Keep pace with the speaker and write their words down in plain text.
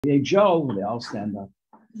Hey, Joe, they all stand up.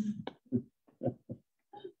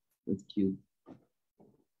 That's cute.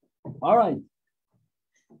 All right.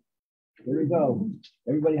 Here we go.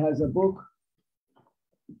 Everybody has a book.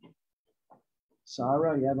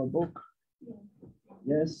 Sarah, you have a book?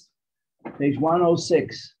 Yes. Page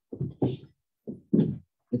 106.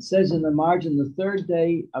 It says in the margin, the third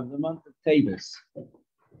day of the month of Teves,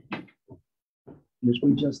 which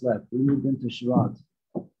we just left. We moved into Shvat.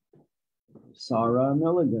 Sarah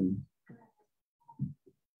Milligan.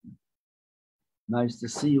 Nice to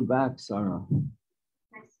see you back, Sarah.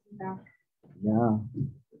 Nice to be back. Yeah,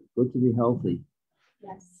 good to be healthy.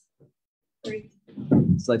 Yes. Great.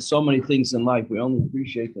 It's like so many things in life. We only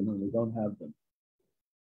appreciate them when we don't have them.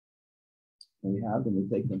 When we have them, we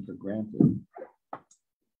take them for granted.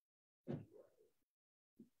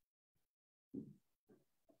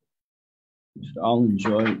 We should all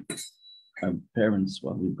enjoy our parents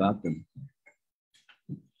while we've got them.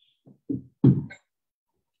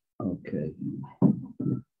 Okay.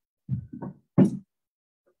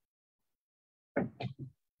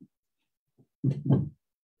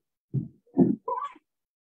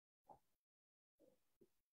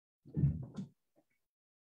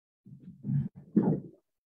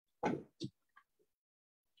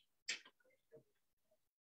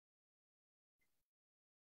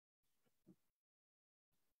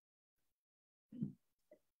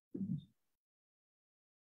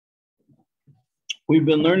 We've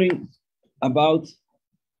been learning about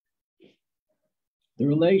the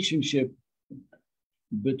relationship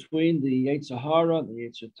between the Yetzer Hara, the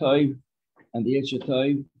Yetzer Tov, and the Yetzer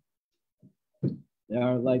Tov. They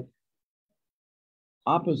are like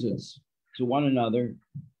opposites to one another,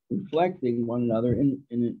 reflecting one another in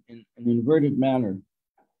an inverted manner.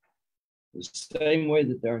 The same way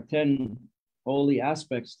that there are 10 holy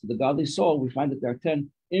aspects to the godly soul, we find that there are 10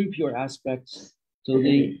 impure aspects to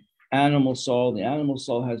the animal soul. The animal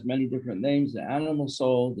soul has many different names. The animal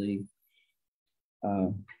soul, the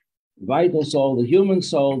vital soul, the human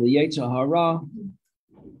soul, the Yetzer Hara,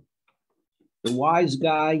 the wise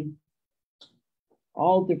guy,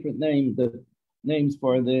 all different names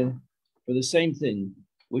for the same thing,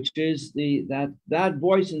 which is that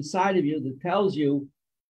voice inside of you that tells you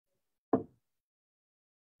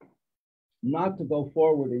not to go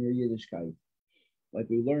forward in your Yiddishkeit. Like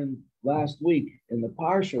we learned last week in the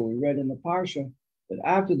Parsha, we read in the Parsha that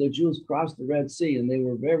after the Jews crossed the Red Sea and they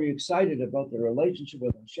were very excited about their relationship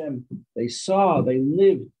with Hashem, they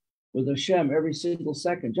lived with Hashem every single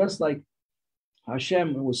second, just like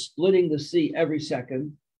Hashem was splitting the sea every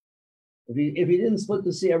second. If he didn't split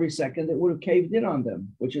the sea every second, it would have caved in on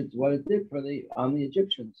them, which is what it did on the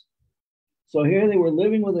Egyptians. So here they were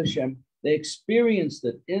living with Hashem. They experienced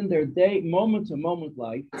it in their moment to moment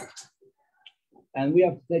life. And we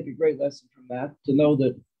have to take a great lesson from that to know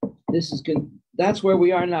that that's where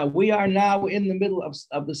we are now. We are now in the middle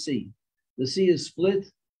of the sea. The sea is split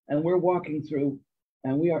and we're walking through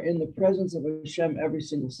and we are in the presence of Hashem every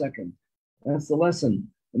single second. That's the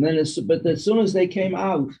lesson. And then but as soon as they came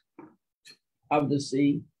out of the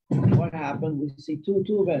sea, what happened? We see two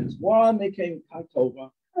events. One, they came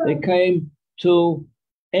they came to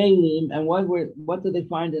Elim, and what did they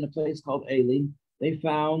find in a place called Elim? They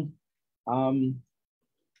found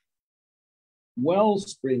well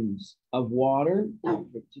springs of water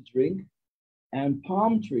to drink and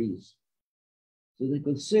palm trees. So they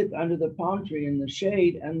could sit under the palm tree in the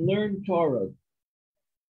shade and learn Torah.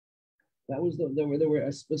 That was there were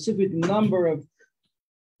a specific number of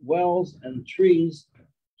wells and trees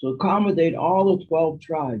to accommodate all the 12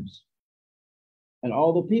 tribes and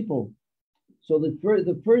all the people. So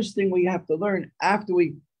the first thing we have to learn after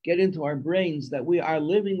we get into our brains that we are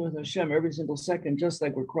living with Hashem every single second, just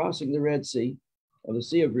like we're crossing the Red Sea or the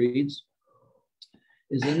Sea of Reeds,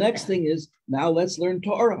 is the next thing is, now let's learn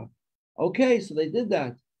Torah. Okay, so they did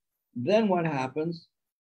that. Then what happens?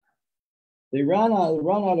 They run out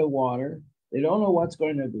of water. They don't know what's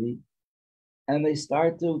going to be. And they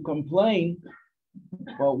start to complain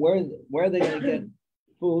about where are they going to get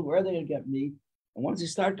food, where are they going to get meat. And once they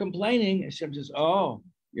start complaining, Hashem says, oh,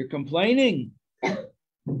 you're complaining.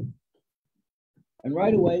 And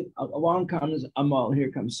right away, along comes Amal.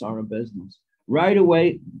 Here comes Sarah business. Right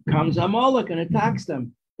away comes Amalek and attacks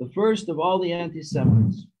them, the first of all the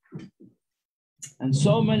anti-Semites. And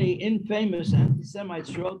so many infamous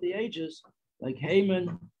anti-Semites throughout the ages, like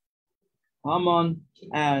Haman, Haman,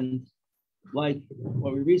 and like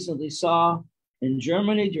what we recently saw in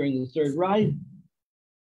Germany during the Third Reich,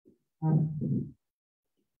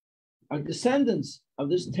 are descendants of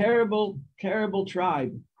this terrible, terrible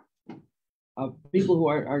tribe of people who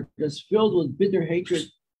are just filled with bitter hatred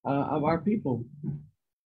of our people.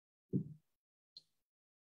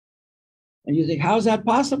 And you think, how's that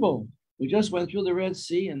possible? We just went through the Red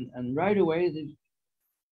Sea, and right away,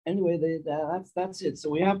 that's it. So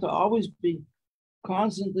we have to always be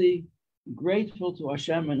constantly grateful to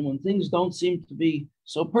Hashem, and when things don't seem to be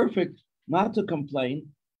so perfect, not to complain.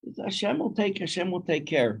 Hashem will take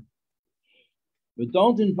care. But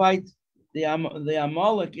don't invite the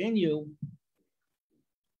Amalek in you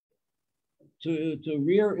to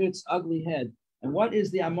rear its ugly head. And what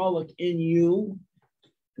is the Amalek in you?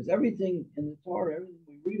 Because everything in the Torah, everything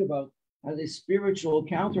we read about, has a spiritual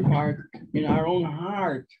counterpart in our own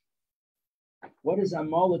heart. What is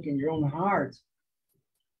Amalek in your own heart?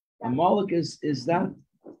 Amalek is that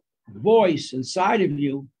voice inside of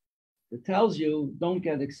you that tells you, don't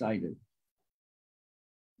get excited.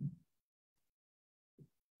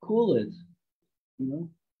 Cool it,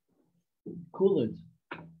 cool it.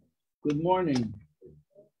 Good morning.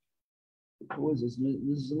 Who is this?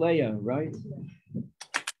 This is Leah, right?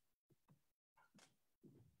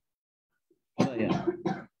 Leah.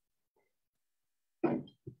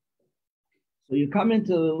 So you come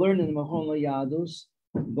into learning the Machon LaYadus,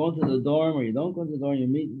 you go into the dorm, or you don't go into the dorm, you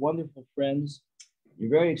meet wonderful friends, you're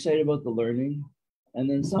very excited about the learning, and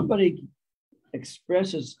then somebody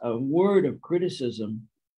expresses a word of criticism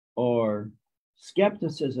or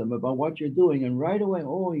skepticism about what you're doing, and right away,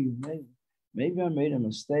 maybe I made a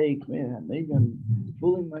mistake, maybe I'm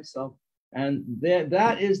fooling myself. And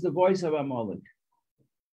that is the voice of Amalek,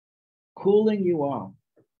 cooling you off.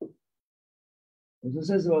 As it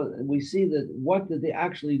says, we see that what did they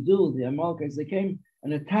actually do? The Amalekites, they came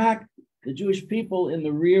and attacked the Jewish people in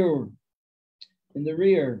the rear,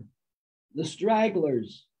 the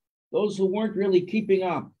stragglers, those who weren't really keeping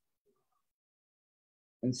up.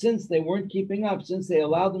 And since they weren't keeping up, since they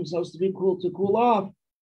allowed themselves to cool off,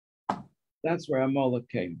 that's where Amalek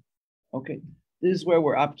came. Okay, this is where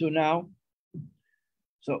we're up to now.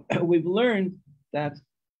 So we've learned that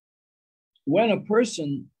when a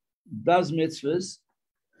person does mitzvahs,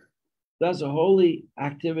 does a holy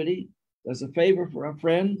activity, does a favor for a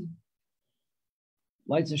friend,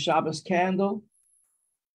 lights a Shabbos candle,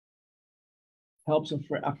 helps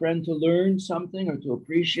a friend to learn something or to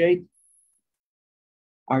appreciate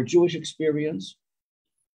our Jewish experience,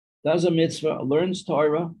 does a mitzvah, learns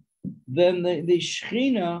Torah, then the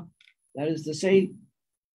Shechina, that is to say,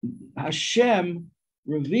 Hashem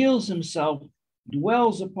reveals himself,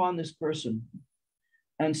 dwells upon this person,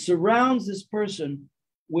 and surrounds this person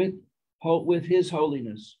with his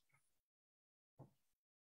holiness.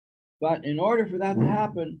 But in order for that to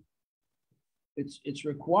happen, it's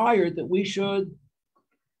required that we should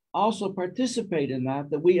also participate in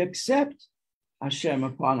that we accept Hashem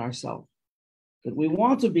upon ourselves, that we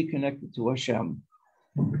want to be connected to Hashem,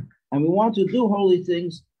 and we want to do holy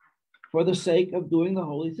things for the sake of doing the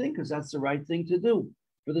holy thing, because that's the right thing to do,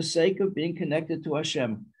 for the sake of being connected to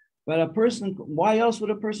Hashem. But a person, why else would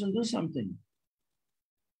a person do something?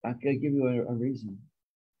 I can give you a reason.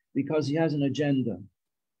 Because he has an agenda.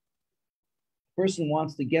 A person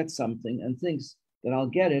wants to get something and thinks that I'll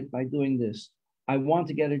get it by doing this. I want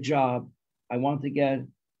to get a job. I want to get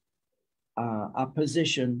a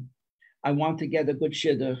position. I want to get a good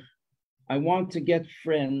shidduch. I want to get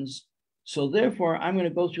friends. So therefore, I'm going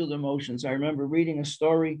to go through the motions. I remember reading a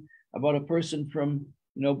story about a person from,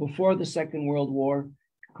 before the Second World War,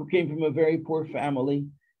 who came from a very poor family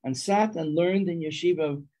and sat and learned in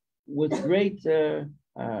yeshiva with great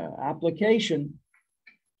application.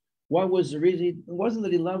 What was the reason? It wasn't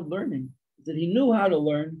that he loved learning, it's that he knew how to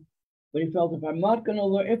learn, but he felt if I'm going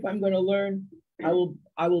to learn,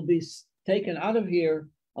 I will be taken out of here.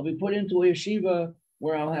 I'll be put into a yeshiva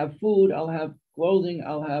where I'll have food, I'll have clothing,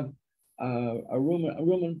 I'll have a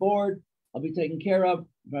room and board. I'll be taken care of.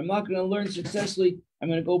 If I'm not going to learn successfully, I'm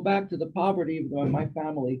going to go back to the poverty of my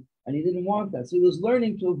family. And he didn't want that. So he was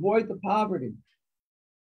learning to avoid the poverty.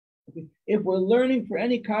 Okay. If we're learning for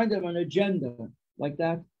any kind of an agenda like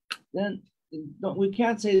that, then we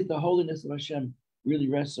can't say that the holiness of Hashem really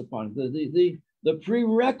rests upon it. The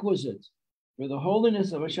prerequisite for the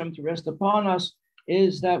holiness of Hashem to rest upon us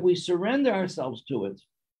is that we surrender ourselves to it.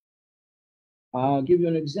 I'll give you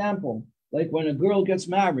an example. Like when a girl gets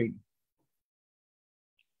married,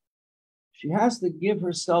 she has to give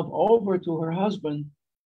herself over to her husband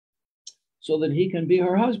so that he can be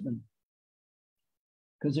her husband.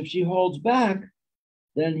 Because if she holds back,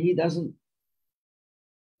 then he doesn't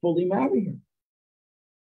fully marry her.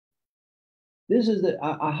 This is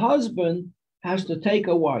a husband has to take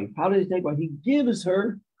a wife. How does he take a wife? He gives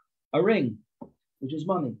her a ring, which is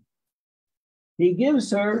money. He gives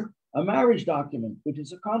her a marriage document, which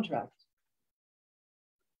is a contract.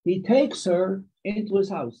 He takes her into his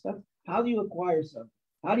house. That's how do you acquire something?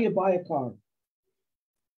 How do you buy a car?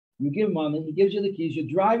 You give money, he gives you the keys, you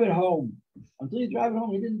drive it home. Until you drive it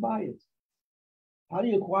home, you didn't buy it. How do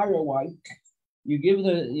you acquire a wife? You give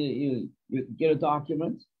you get a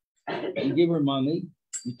document, you give her money,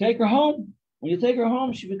 you take her home. When you take her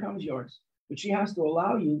home, she becomes yours. But she has to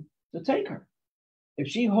allow you to take her. If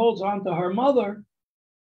she holds on to her mother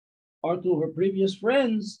or to her previous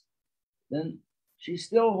friends, then she's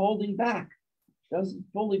still holding back. She doesn't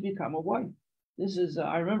fully become a wife. This is,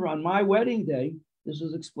 I remember on my wedding day, this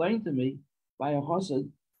was explained to me by a chassid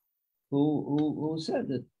who said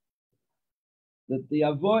that the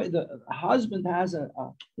husband has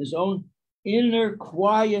his own inner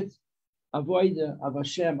quiet avodah of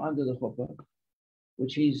Hashem under the chuppah,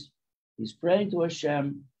 which he's praying to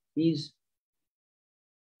Hashem. He's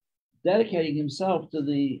dedicating himself to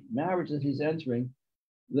the marriage that he's entering.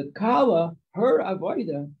 The kala, her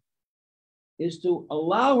avodah, is to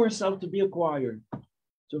allow herself to be acquired,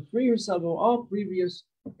 to free herself of all previous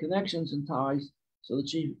connections and ties, so that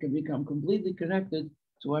she can become completely connected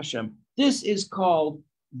to Hashem. This is called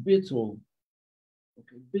bitul.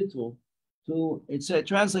 Okay, bitul. It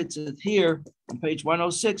translates it here on page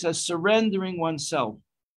 106 as surrendering oneself.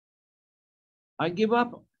 I give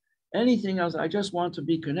up anything else. I just want to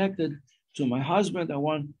be connected to my husband.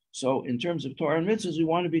 So in terms of Torah and mitzvahs, we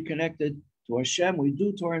want to be connected to Hashem. We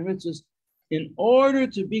do Torah and mitzvahs in order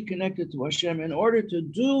to be connected to Hashem, in order to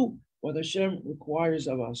do what Hashem requires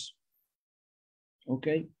of us.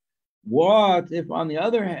 Okay? What if, on the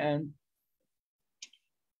other hand,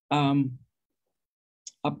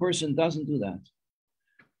 a person doesn't do that?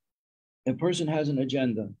 A person has an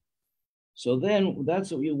agenda. So then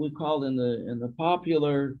that's what we call in the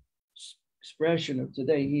popular expression of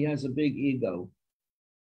today, he has a big ego.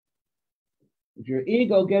 If your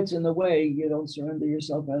ego gets in the way, you don't surrender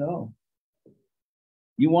yourself at all.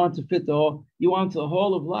 You want to fit the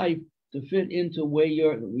whole of life to fit into where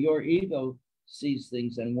your ego sees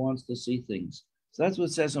things and wants to see things. So that's what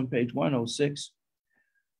it says on page 106.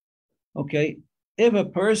 Okay, if a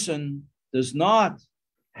person does not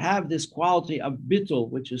have this quality of bitul,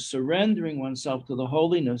 which is surrendering oneself to the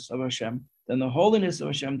holiness of Hashem, then the holiness of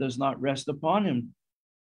Hashem does not rest upon him.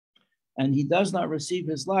 And he does not receive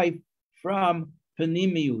his life from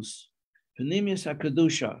panimius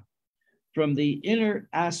HaKadusha, from the inner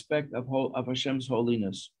aspect of Hashem's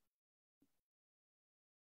holiness.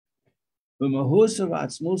 Mahusa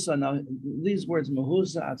v'atzmusa. Now, these words,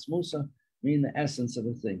 mahusa, atzmusa, mean the essence of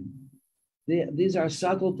a thing. These are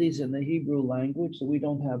subtleties in the Hebrew language that we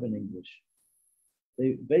don't have in English.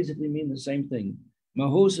 They basically mean the same thing.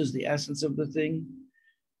 Mahus is the essence of the thing,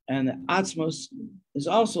 and atzmus is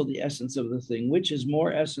also the essence of the thing. Which is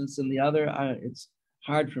more essence than the other? It's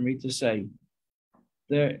hard for me to say.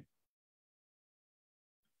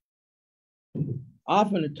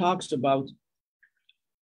 Often it talks about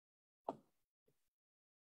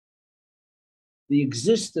the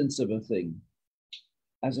existence of a thing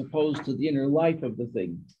as opposed to the inner life of the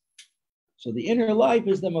thing. So the inner life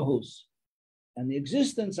is the mahus, and the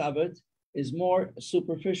existence of it is more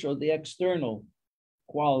superficial, the external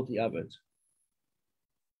quality of it.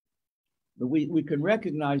 But we can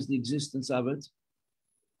recognize the existence of it,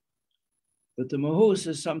 but the mahus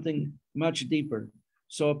is something much deeper.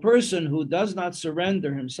 So a person who does not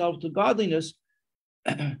surrender himself to godliness,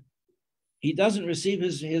 he doesn't receive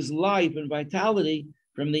his life and vitality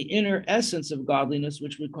from the inner essence of godliness,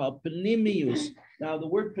 which we call panimius. Now, the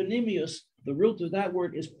word panimius, the root of that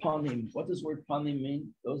word is panim. What does the word panim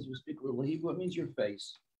mean? Those who speak a little Hebrew, it means your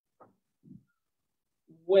face.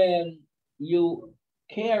 When you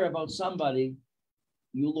care about somebody,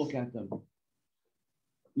 you look at them.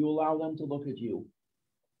 You allow them to look at you.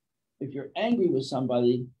 If you're angry with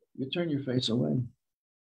somebody, you turn your face away.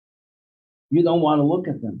 You don't want to look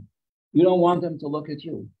at them. You don't want them to look at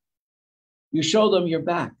you. You show them your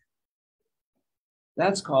back.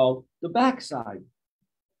 That's called the backside.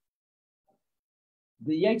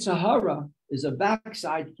 The Yetzer Hara is a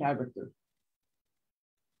backside character.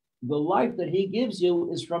 The life that he gives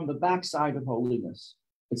you is from the backside of holiness.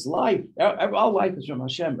 It's life. All life is from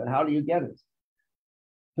Hashem, but how do you get it?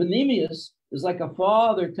 Panemius is like a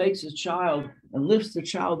father takes his child and lifts the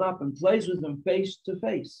child up and plays with him face to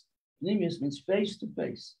face. Panemius means face to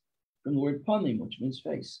face, from the word panim, which means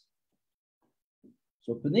face.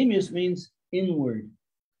 So panemius means inward,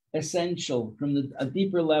 essential, from a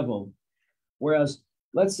deeper level. Whereas,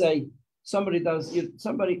 let's say somebody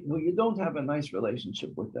who you don't have a nice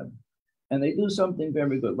relationship with them, and they do something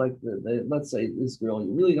very good, like let's say this girl,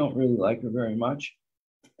 you really don't like her very much,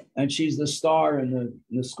 and she's the star in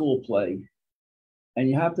the school play, and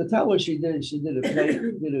you have to tell her she did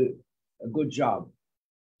a good job.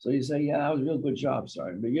 So you say, yeah, that was a real good job,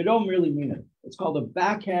 sorry, but you don't really mean it. It's called a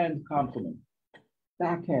backhand compliment.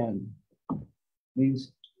 Backhand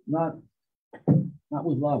means not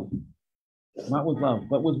with love,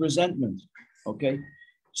 but with resentment. Okay,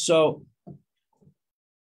 so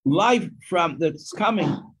life that's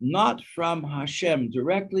coming not from Hashem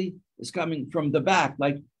directly is coming from the back.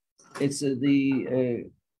 Like it's the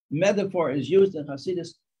metaphor is used in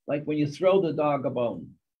Hasidus, like when you throw the dog a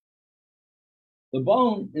bone. The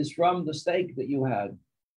bone is from the steak that you had.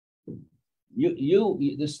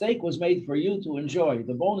 The steak was made for you to enjoy.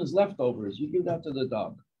 The bone is leftovers. You give that to the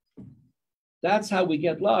dog. That's how we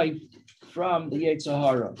get life from the Yetzer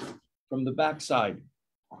Hara, from the backside.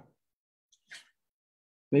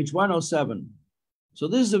 Page 107. So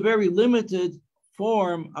this is a very limited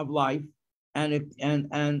form of life, and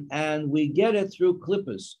we get it through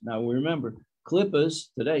klippas. Now we remember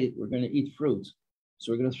klippas. Today we're going to eat fruit,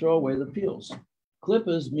 so we're going to throw away the peels.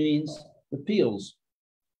 Klippas means the peels.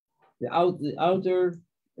 The outer,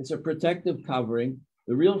 it's a protective covering.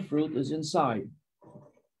 The real fruit is inside.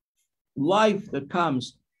 Life that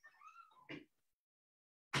comes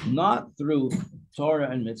not through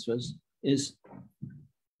Torah and mitzvahs is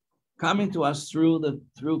coming to us through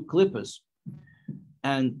klippas.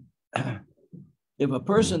 And if a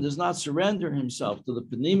person does not surrender himself to the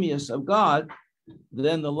panemius of God,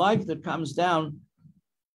 then the life that comes down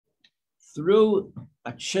through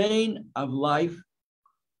a chain of life,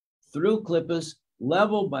 through klippas,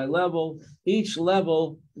 level by level, each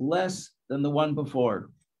level less than the one before.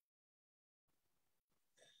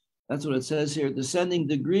 That's what it says here, descending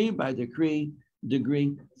degree by degree,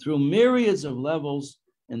 through myriads of levels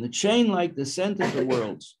in the chain-like descent of the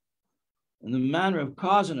worlds. In the manner of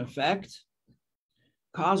cause and effect.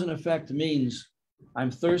 Cause and effect means I'm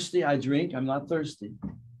thirsty, I drink, I'm not thirsty.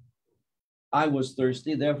 I was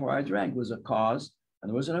thirsty, therefore I drank. It was a cause and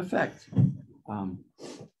there was an effect.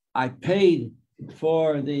 I paid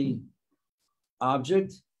for the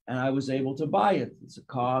object and I was able to buy it. It's a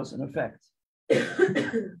cause and effect.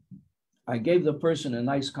 I gave the person a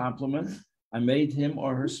nice compliment. I made him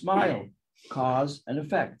or her smile. Cause and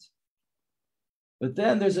effect. But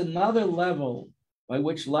then there's another level by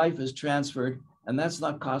which life is transferred, and that's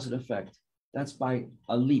not cause and effect. That's by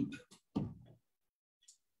a leap.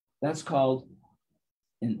 That's called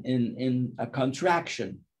in a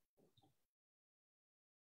contraction.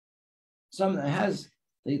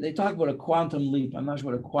 They talk about a quantum leap. I'm not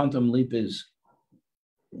sure what a quantum leap is.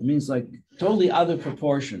 It means like totally other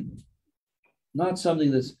proportion, not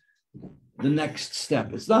something that's the next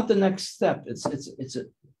step. It's not the next step. It's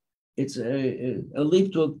a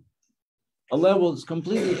leap to a level that's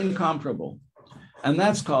completely incomparable, and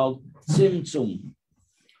that's called tzimtzum.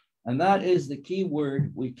 And that is the key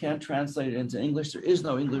word. We can't translate it into English. There is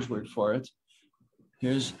no English word for it.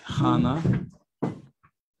 Here's Hannah.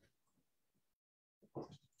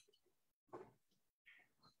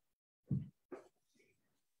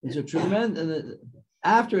 It's a tremendous,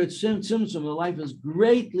 after it's tzimtzum, the life is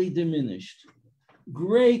greatly diminished.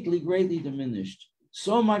 Greatly diminished.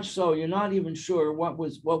 So much so, you're not even sure what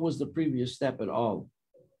was the previous step at all.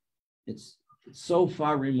 It's so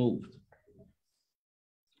far removed.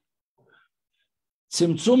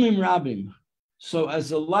 Tzimtzumim rabim. So as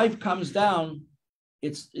the life comes down,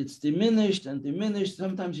 it's diminished and diminished.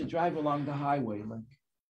 Sometimes you drive along the highway, like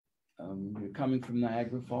you're coming from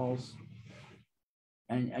Niagara Falls,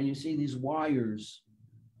 and you see these wires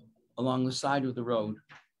along the side of the road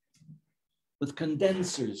with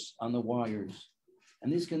condensers on the wires.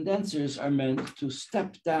 And these condensers are meant to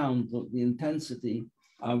step down the intensity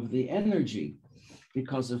of the energy.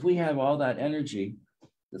 Because if we have all that energy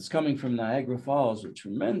that's coming from Niagara Falls with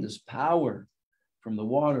tremendous power from the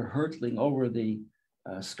water hurtling over the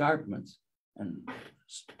escarpment and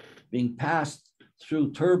being passed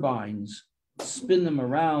through turbines, spin them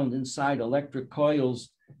around inside electric coils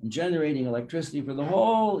and generating electricity for the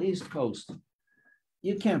whole East Coast,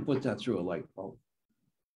 you can't put that through a light bulb.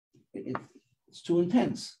 It's too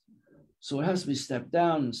intense. So it has to be stepped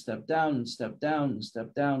down and stepped down and stepped down and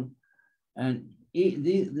stepped down. And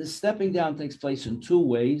the stepping down takes place in two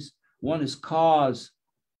ways. One is cause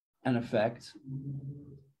and effect.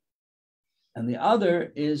 And the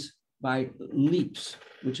other is by leaps,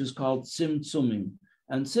 which is called tzimtzumim.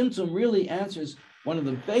 And tzimtzum really answers one of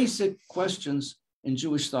the basic questions in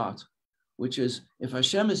Jewish thought, which is, if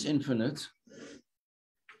Hashem is infinite,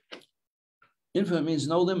 infinite means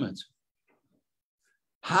no limit.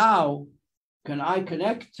 How can I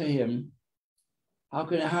connect to him? How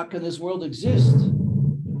can this world exist?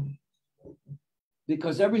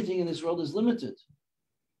 Because everything in this world is limited.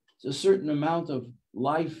 There's a certain amount of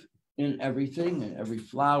life in everything, in every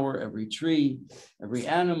flower, every tree, every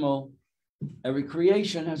animal, every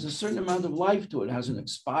creation has a certain amount of life to it, has an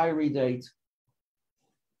expiry date,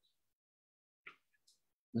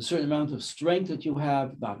 a certain amount of strength that you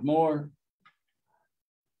have, not more.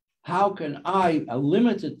 How can I, a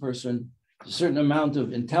limited person, a certain amount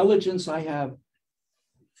of intelligence I have,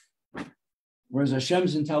 whereas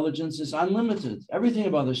Hashem's intelligence is unlimited. Everything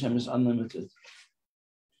about Hashem is unlimited.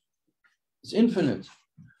 It's infinite.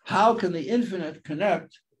 How can the infinite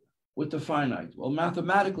connect with the finite? Well,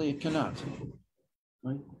 mathematically, it cannot.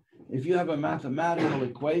 Right? If you have a mathematical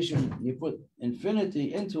equation, you put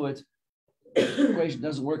infinity into it, the equation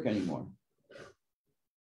doesn't work anymore.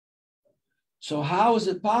 So how is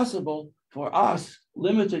it possible for us,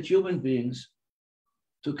 limited human beings,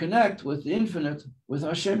 to connect with the infinite, with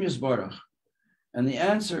Hashem Yisbarach? And the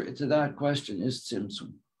answer to that question is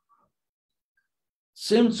Tzimtzum.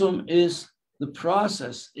 Tzimtzum is the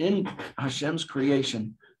process in Hashem's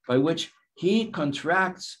creation by which he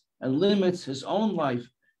contracts and limits his own life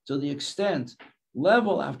to the extent,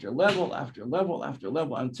 level after level after level after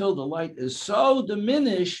level, until the light is so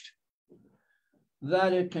diminished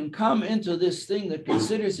that it can come into this thing that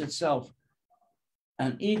considers itself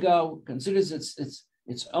an ego, considers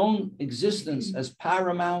its own existence as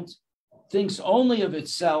paramount, thinks only of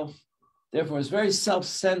itself, therefore is very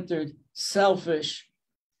self-centered, selfish.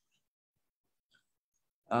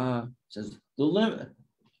 Says the limit.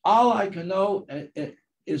 All I can know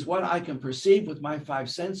is what I can perceive with my five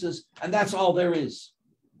senses, and that's all there is.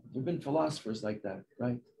 There have been philosophers like that,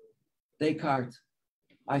 right? Descartes.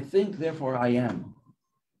 I think, therefore I am.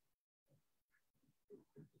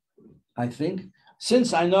 I think,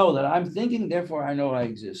 since I know that I'm thinking, therefore I know I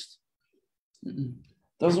exist.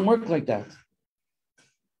 Doesn't work like that.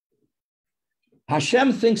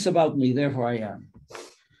 Hashem thinks about me, therefore I am.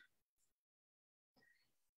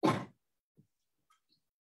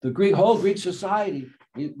 The whole Greek society,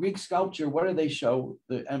 Greek sculpture, what do they show?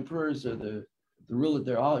 The emperors or the ruler,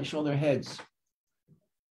 they all show their heads.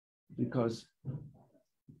 Because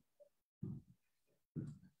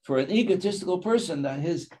for an egotistical person, that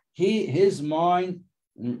his mind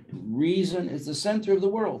and reason is the center of the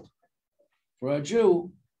world. For a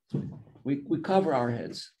Jew, we cover our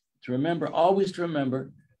heads to remember, always to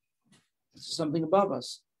remember something above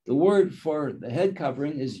us. The word for the head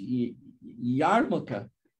covering is yarmulke,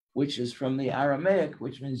 which is from the Aramaic,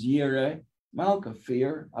 which means yireh malka,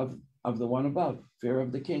 fear of the one above, fear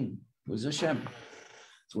of the king, who's Hashem.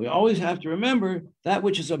 So we always have to remember that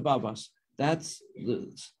which is above us. That's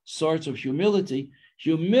the source of humility.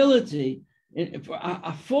 Humility,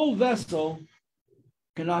 a full vessel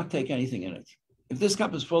cannot take anything in it. If this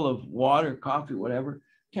cup is full of water, coffee, whatever,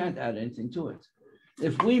 can't add anything to it.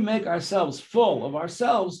 If we make ourselves full of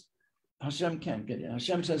ourselves, Hashem can't get in.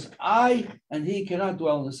 Hashem says, I and he cannot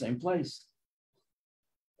dwell in the same place.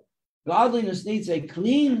 Godliness needs a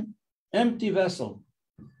clean, empty vessel.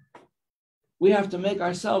 We have to make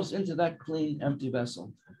ourselves into that clean, empty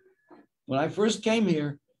vessel. When I first came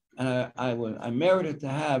here, I merited to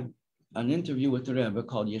have an interview with the Rebbe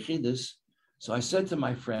called Yechidus. So I said to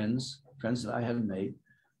my friends that I had made,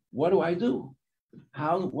 what do I do?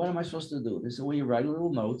 What am I supposed to do? They said, well, you write a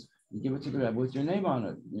little note, you give it to the Rebbe with your name on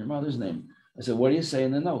it, your mother's name. I said, what do you say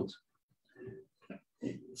in the note?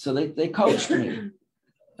 So they coached me.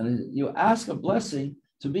 And you ask a blessing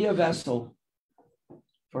to be a vessel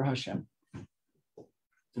for Hashem.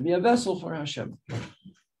 To be a vessel for Hashem.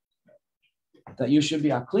 That you should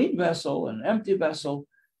be a clean vessel, an empty vessel,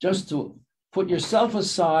 just to put yourself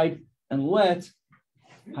aside and let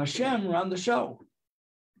Hashem run the show.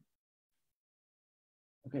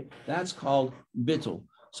 Okay, that's called bittul.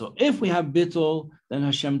 So if we have bittul, then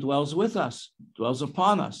Hashem dwells with us, dwells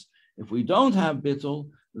upon us. If we don't have bittul,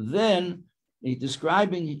 then he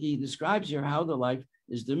describes here how the life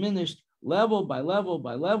is diminished level by level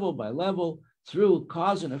by level by level through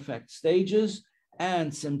cause and effect stages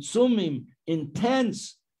and tzimtzumim,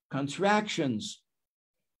 intense contractions,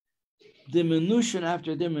 diminution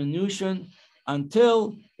after diminution,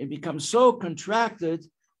 until it becomes so contracted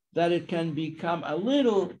that it can become a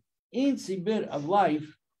little incy bit of life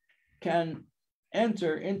can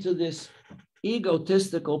enter into this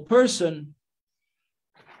egotistical person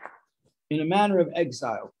in a manner of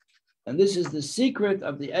exile. And this is the secret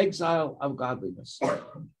of the exile of godliness.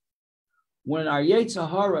 When our Yetzer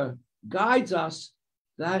Hara guides us,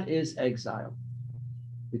 that is exile.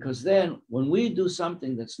 Because then when we do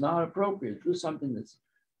something that's not appropriate, do something that's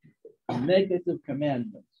a negative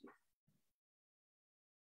commandment,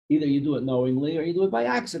 either you do it knowingly or you do it by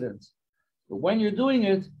accident. But when you're doing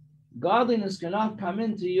it, godliness cannot come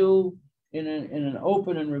into you in an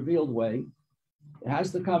open and revealed way. It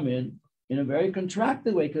has to come in a very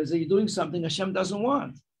contracted way because you're doing something Hashem doesn't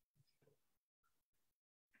want.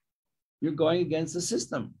 You're going against the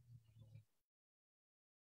system.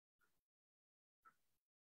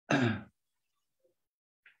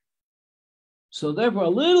 So therefore, a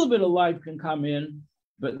little bit of life can come in,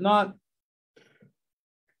 but not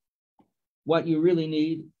what you really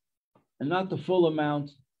need, and not the full amount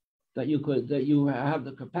that you have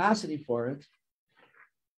the capacity for it.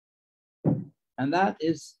 And that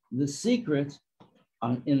is the secret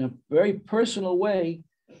in a very personal way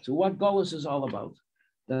to what Golus is all about.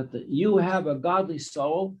 That you have a godly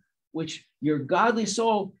soul, which your godly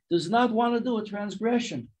soul does not want to do a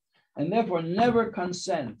transgression, and therefore never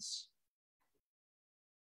consents.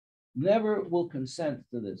 Never will consent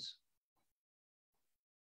to this.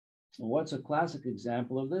 What's a classic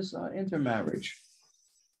example of this? Intermarriage.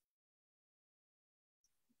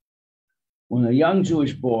 When a young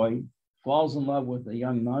Jewish boy falls in love with a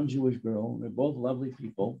young non-Jewish girl, they're both lovely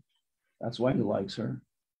people, that's why he likes her,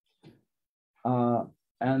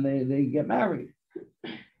 and they get married.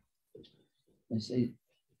 They say,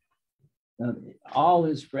 all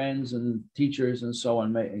his friends and teachers and so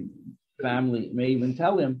on, family may even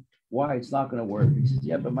tell him why it's not going to work. He says,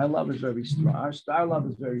 yeah, but my love is very strong. Our love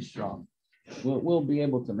is very strong. We'll be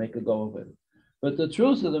able to make a go of it. But the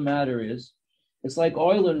truth of the matter is, it's like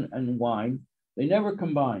oil and wine. They never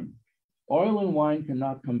combine. Oil and wine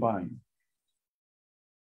cannot combine.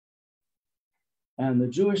 And the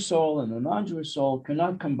Jewish soul and the non-Jewish soul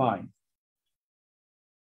cannot combine.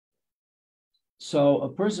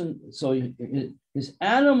 So his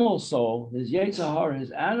animal soul, his Yetzer Hara,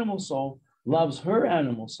 his animal soul loves her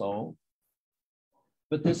animal soul,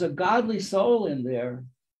 but there's a godly soul in there.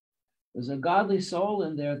 There's a godly soul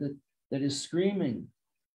in there that is screaming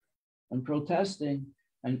and protesting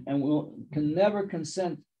and can never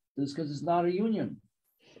consent to this because it's not a union.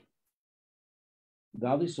 The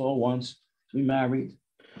godly soul wants to be married.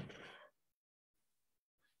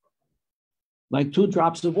 Like two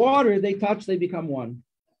drops of water, they touch, they become one.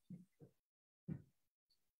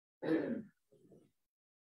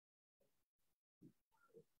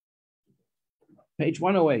 Page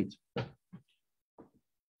 108.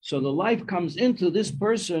 So the life comes into this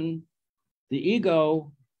person, the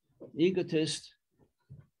egotist,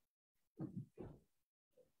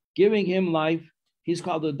 giving him life. He's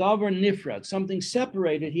called the davar nifrat, something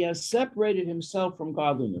separated. He has separated himself from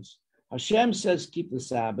godliness. Hashem says, keep the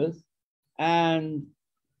Sabbath. And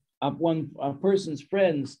when a person's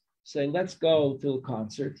friends say, let's go to a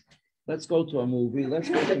concert, let's go to a movie, let's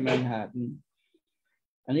go to Manhattan.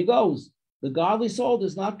 And he goes. The godly soul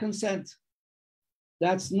does not consent.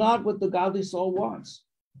 That's not what the godly soul wants.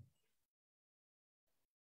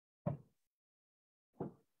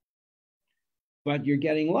 But you're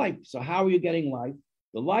getting life. So how are you getting life?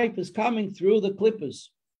 The life is coming through the klippas.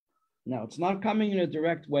 Now, it's not coming in a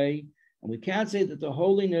direct way, and we can't say that the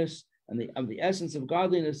holiness and the essence of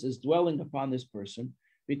godliness is dwelling upon this person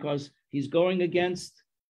because he's going against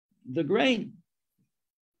the grain.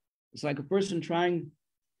 It's like a person trying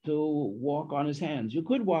to walk on his hands. You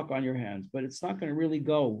could walk on your hands, but it's not going to really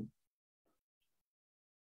go.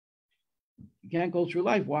 You can't go through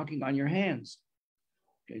life walking on your hands.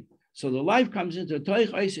 Okay, so the life comes into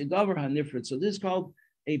toich eisei davar hanifrat. So this is called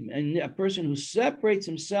a person who separates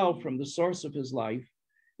himself from the source of his life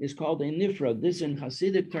is called a nifrad. This in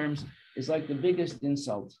Hasidic terms is like the biggest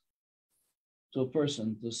insult to a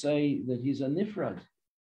person to say that he's a nifrad.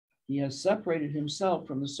 He has separated himself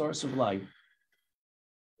from the source of life.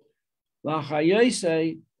 So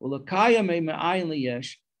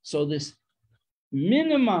this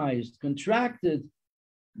minimized, contracted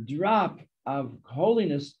drop of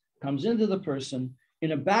holiness comes into the person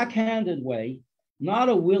in a backhanded way, not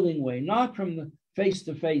a willing way, not from the face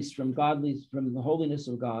to face from the holiness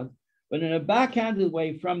of God, but in a backhanded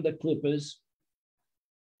way from the klippas.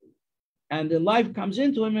 And the life comes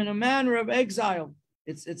into him in a manner of exile.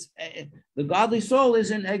 The godly soul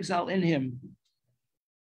is in exile in him,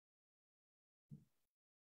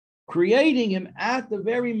 creating him at the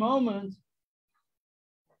very moment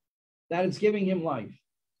that it's giving him life.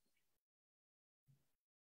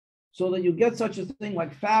 So that you get such a thing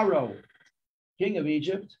like Pharaoh, king of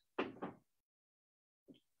Egypt,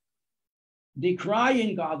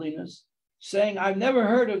 decrying godliness, saying, I've never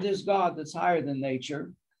heard of this God that's higher than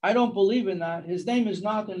nature. I don't believe in that. His name is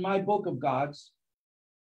not in my book of gods.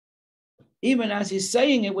 Even as he's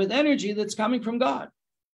saying it with energy that's coming from God.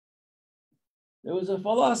 There was a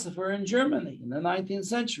philosopher in Germany in the 19th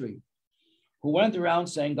century who went around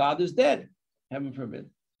saying God is dead, heaven forbid.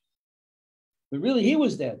 But really he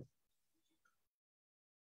was dead.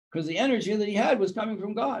 because the energy that he had was coming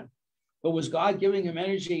from God. But was God giving him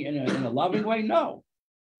energy in a loving way? No.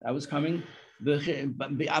 That was coming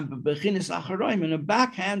in a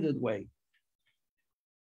backhanded way.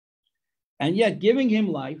 And yet giving him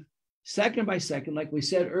life, second by second, like we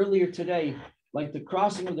said earlier today, like the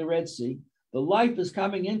crossing of the Red Sea, the life is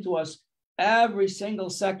coming into us every single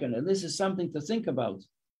second. And this is something to think about,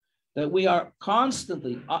 that we are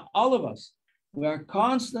constantly, all of us, we are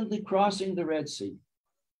constantly crossing the Red Sea.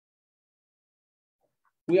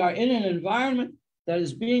 We are in an environment that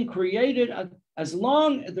is being created as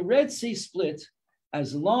long as the Red Sea split,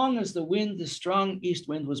 as long as the wind, the strong east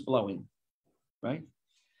wind was blowing, right?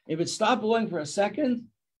 If it stopped blowing for a second,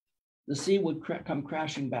 the sea would come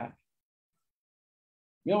crashing back.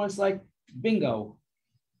 You know, it's like bingo.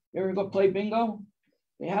 You ever go play bingo?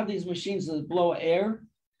 They have these machines that blow air,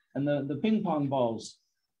 and the ping pong balls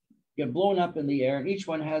get blown up in the air, and each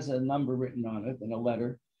one has a number written on it and a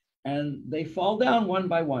letter, and they fall down one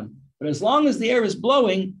by one. But as long as the air is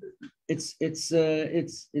blowing, it's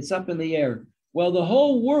up in the air. Well, the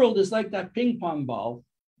whole world is like that ping pong ball,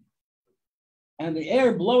 and the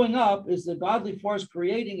air blowing up is the godly force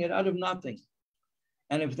creating it out of nothing.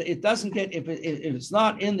 And if it doesn't get, if it's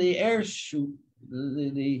not in the air chute,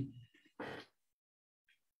 the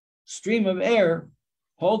stream of air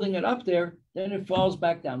holding it up there, then it falls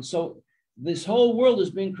back down. So this whole world is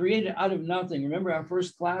being created out of nothing. Remember our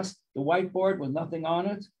first class, the whiteboard with nothing on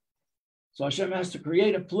it? So Hashem has to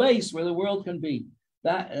create a place where the world can be.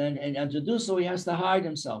 That and to do so, he has to hide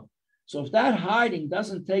himself. So if that hiding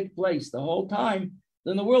doesn't take place the whole time,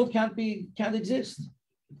 then the world can't exist.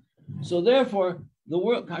 So therefore, the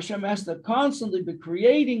world, Hashem has to constantly be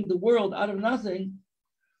creating the world out of nothing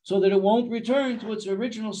so that it won't return to its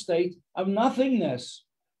original state of nothingness,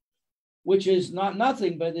 which is not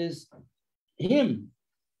nothing, but is him.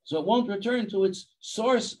 So it won't return to its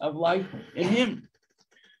source of life in him.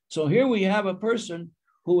 So here we have a person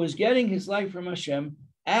who is getting his life from Hashem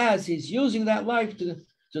as he's using that life to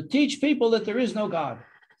teach people that there is no God,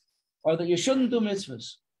 or that you shouldn't do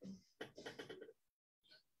mitzvahs.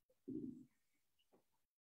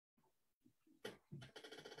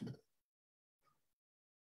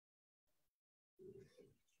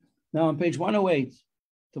 Now on page 108,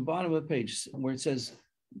 the bottom of the page, where it says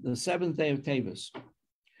the seventh day of Tevis.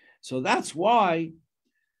 So that's why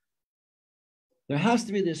there has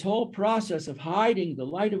to be this whole process of hiding the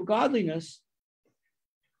light of godliness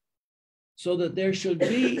so that there should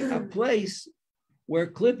be a place where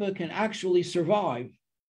Klippa can actually survive.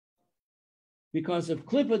 Because if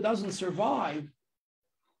Klippa doesn't survive,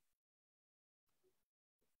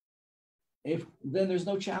 then there's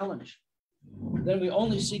no challenge. Then we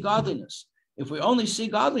only see godliness. If we only see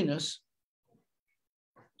godliness,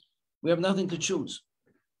 we have nothing to choose.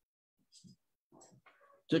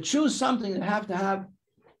 To choose something, you have to have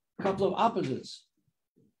a couple of opposites.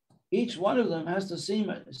 Each one of them has to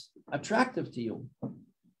seem attractive to you.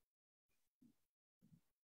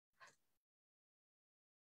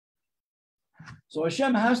 So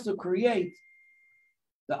Hashem has to create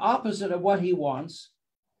the opposite of what he wants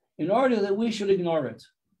in order that we should ignore it.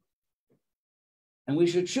 And we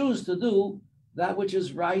should choose to do that which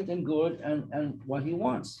is right and good and what he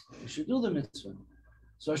wants. We should do the mitzvah.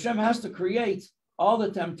 So Hashem has to create all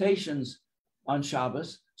the temptations on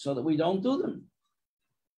Shabbos so that we don't do them.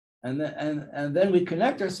 And then we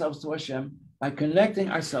connect ourselves to Hashem by connecting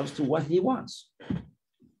ourselves to what he wants.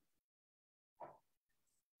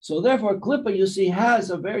 So therefore, Klippa, you see,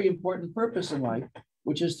 has a very important purpose in life,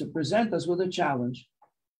 which is to present us with a challenge,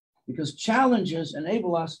 because challenges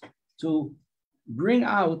enable us to bring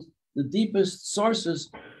out the deepest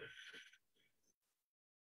sources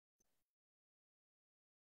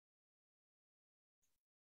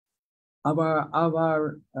of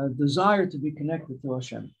our desire to be connected to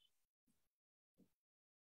Hashem.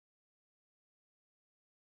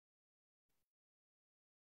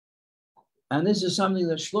 And this is something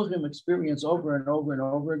that Shluchim experience over and over and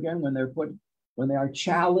over again when they are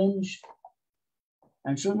challenged.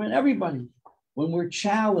 And Shluchim and everybody, when we're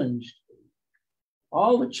challenged,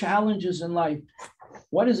 all the challenges in life.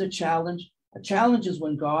 What is a challenge? A challenge is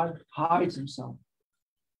when God hides himself.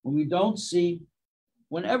 When we don't see,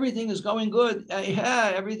 when everything is going good,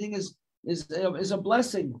 everything is a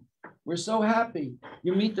blessing. We're so happy.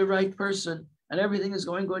 You meet the right person and everything is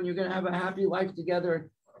going good and you're going to have a happy life together.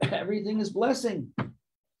 Everything is blessing.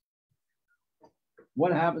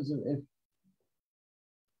 What happens if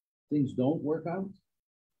things don't work out?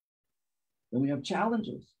 Then we have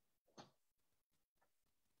challenges.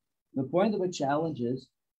 The point of a challenge is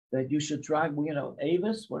that you should try,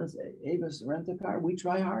 Avis, what is it? Avis rent a car? We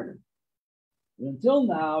try harder. But until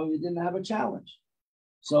now, you didn't have a challenge.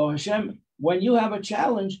 So Hashem, when you have a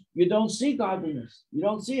challenge, you don't see godliness. You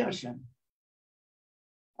don't see Hashem.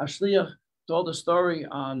 Ashliach told a story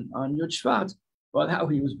on shvat about how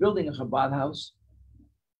he was building a Chabad house,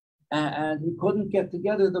 and he couldn't get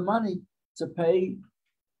together the money to pay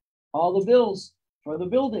all the bills for the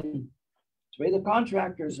building, to pay the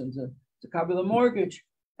contractors and to cover the mortgage.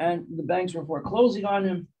 And the banks were foreclosing on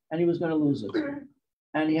him, and he was going to lose it.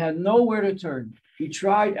 And he had nowhere to turn. He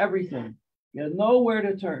tried everything. He had nowhere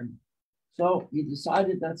to turn. So he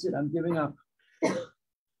decided, that's it, I'm giving up.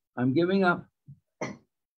 I'm giving up.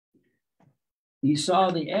 He saw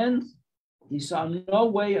the end. He saw no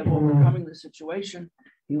way of overcoming the situation.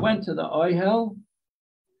 He went to the Ohel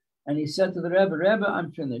and he said to the Rebbe,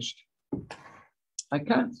 I'm finished. I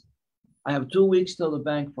can't. I have 2 weeks till the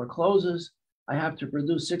bank forecloses. I have to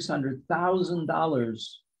produce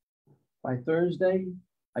 $600,000 by Thursday.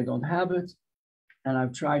 I don't have it. And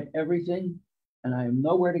I've tried everything and I have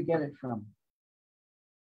nowhere to get it from.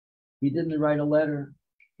 He didn't write a letter.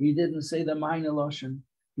 He didn't say the Ma'ayin Loshen.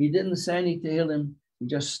 He didn't say any Tehillim. He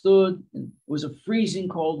just stood. And it was a freezing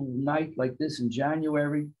cold night like this in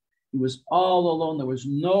January. He was all alone. There was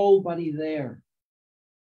nobody there.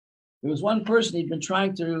 There was one person he'd been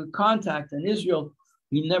trying to contact in Israel.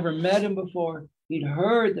 He never met him before. He'd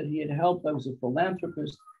heard that he had helped. I was a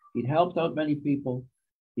philanthropist. He'd helped out many people.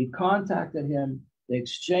 He contacted him. They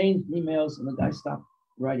exchanged emails, and the guy stopped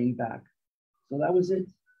writing back. So that was it.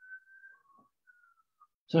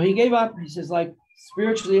 So he gave up. He says, like,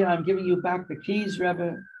 spiritually, I'm giving you back the keys,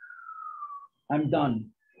 Rebbe. I'm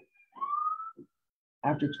done.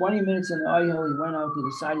 After 20 minutes in the Ohel, he went out to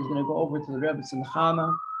decide he's going to go over to the Rebbe's in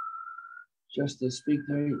Chama just to speak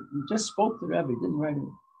to her. He just spoke to the Rebbe, he didn't write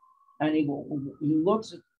it. And he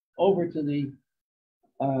looks over to the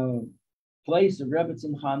place of Rebbe's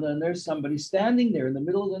in Chama, and there's somebody standing there in the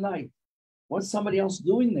middle of the night. What's somebody else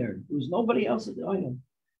doing there? There was nobody else at the Ohel.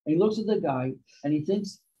 And he looks at the guy and he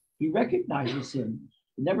thinks he recognizes him.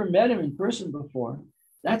 He never met him in person before.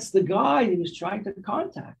 That's the guy he was trying to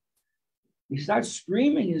contact. He starts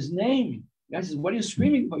screaming his name. The guy says, what are you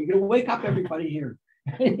screaming for? You're going to wake up everybody here.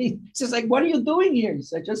 He says, like, what are you doing here? He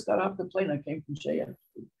said, I just got off the plane. I came from Shea.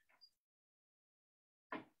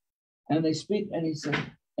 And they speak, and he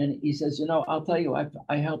says, you know, I'll tell you,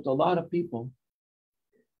 I helped a lot of people.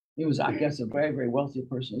 He was, I guess, a very, very wealthy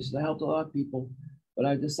person. He says, I helped a lot of people, but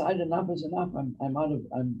I decided enough is enough. I'm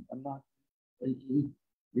not.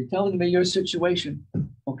 You're telling me your situation.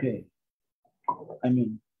 Okay.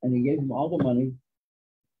 And he gave him all the money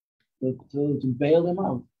to bail him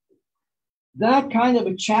out. That kind of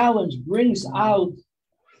a challenge brings out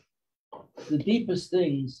the deepest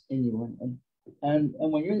things in you. And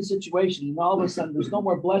when you're in a situation and all of a sudden there's no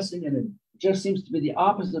more blessing and it just seems to be the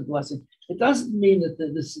opposite of blessing, it doesn't mean that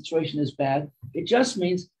the situation is bad. It just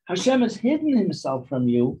means Hashem has hidden himself from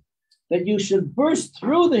you, that you should burst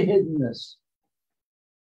through the hiddenness.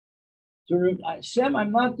 To Hashem,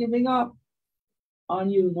 I'm not giving up on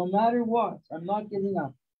you no matter what. I'm not giving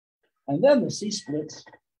up. And then the sea splits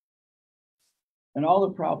and all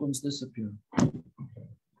the problems disappear.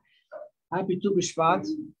 Happy Tu B'Shvat.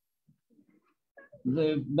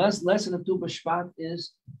 The best lesson of Tu B'Shvat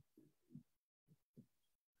is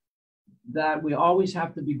that we always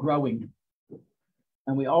have to be growing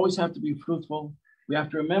and we always have to be fruitful. We have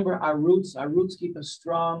to remember our roots. Our roots keep us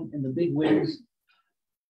strong in the big winds.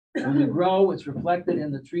 When we grow, it's reflected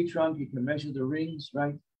in the tree trunk. You can measure the rings,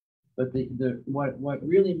 right? But what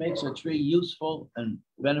really makes a tree useful and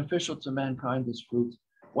beneficial to mankind is fruit.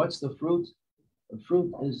 What's the fruit? The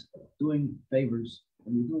fruit is doing favors.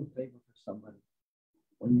 When you do a favor for somebody,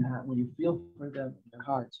 when you feel for them in your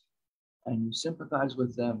heart, and you sympathize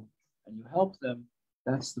with them, and you help them,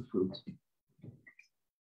 that's the fruit.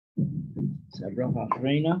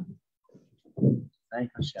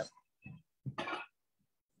 Thank Hashem.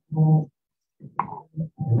 Oh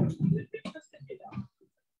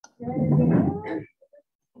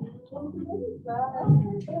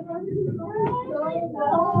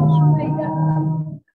my God.